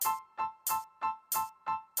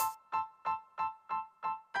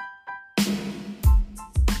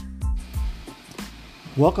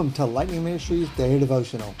Welcome to Lightning Ministries Daily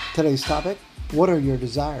Devotional. Today's topic, what are your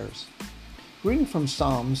desires? Reading from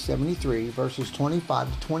Psalm 73, verses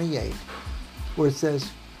 25 to 28, where it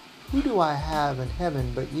says, Who do I have in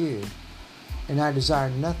heaven but you? And I desire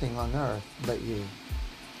nothing on earth but you.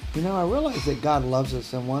 You know, I realize that God loves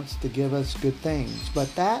us and wants to give us good things,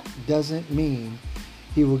 but that doesn't mean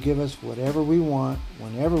He will give us whatever we want,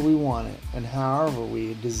 whenever we want it, and however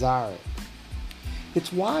we desire it.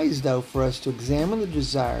 It's wise, though, for us to examine the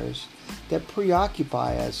desires that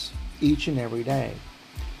preoccupy us each and every day,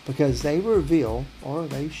 because they reveal or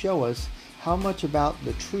they show us how much about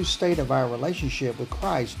the true state of our relationship with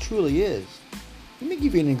Christ truly is. Let me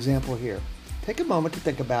give you an example here. Take a moment to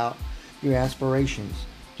think about your aspirations.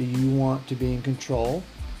 Do you want to be in control?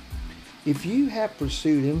 If you have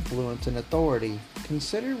pursued influence and authority,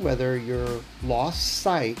 consider whether you've lost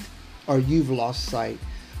sight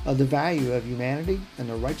of the value of humanity and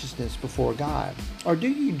the righteousness before God? Or do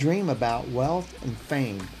you dream about wealth and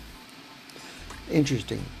fame?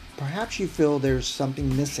 Interesting. Perhaps you feel there's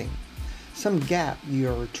something missing, some gap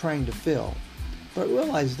you're trying to fill. But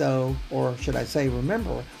realize though, or should I say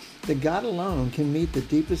remember, that God alone can meet the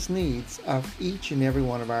deepest needs of each and every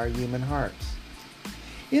one of our human hearts.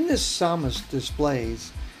 In this psalmist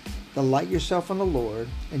displays, delight yourself on the Lord,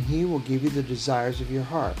 and He will give you the desires of your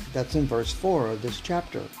heart. That's in verse 4 of this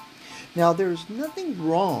chapter. Now, there's nothing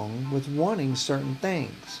wrong with wanting certain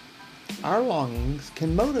things. Our longings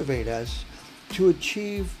can motivate us to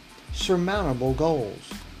achieve surmountable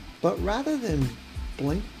goals. But rather than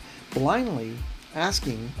blindly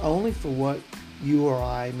asking only for what you or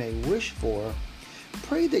I may wish for,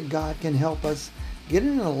 pray that God can help us get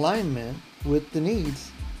in alignment with the needs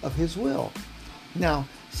of His will. Now,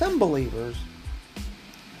 some believers,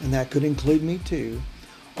 and that could include me too,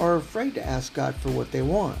 are afraid to ask God for what they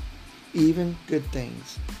want, even good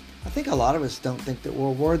things. I think a lot of us don't think that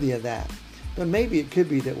we're worthy of that, but maybe it could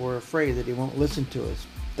be that we're afraid that He won't listen to us.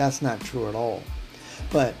 That's not true at all.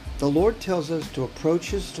 But the Lord tells us to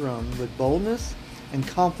approach His throne with boldness and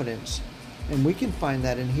confidence, and we can find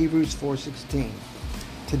that in Hebrews 4:16.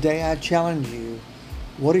 Today I challenge you,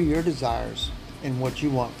 what are your desires and what you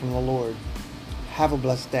want from the Lord? Have a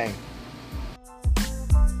blessed day.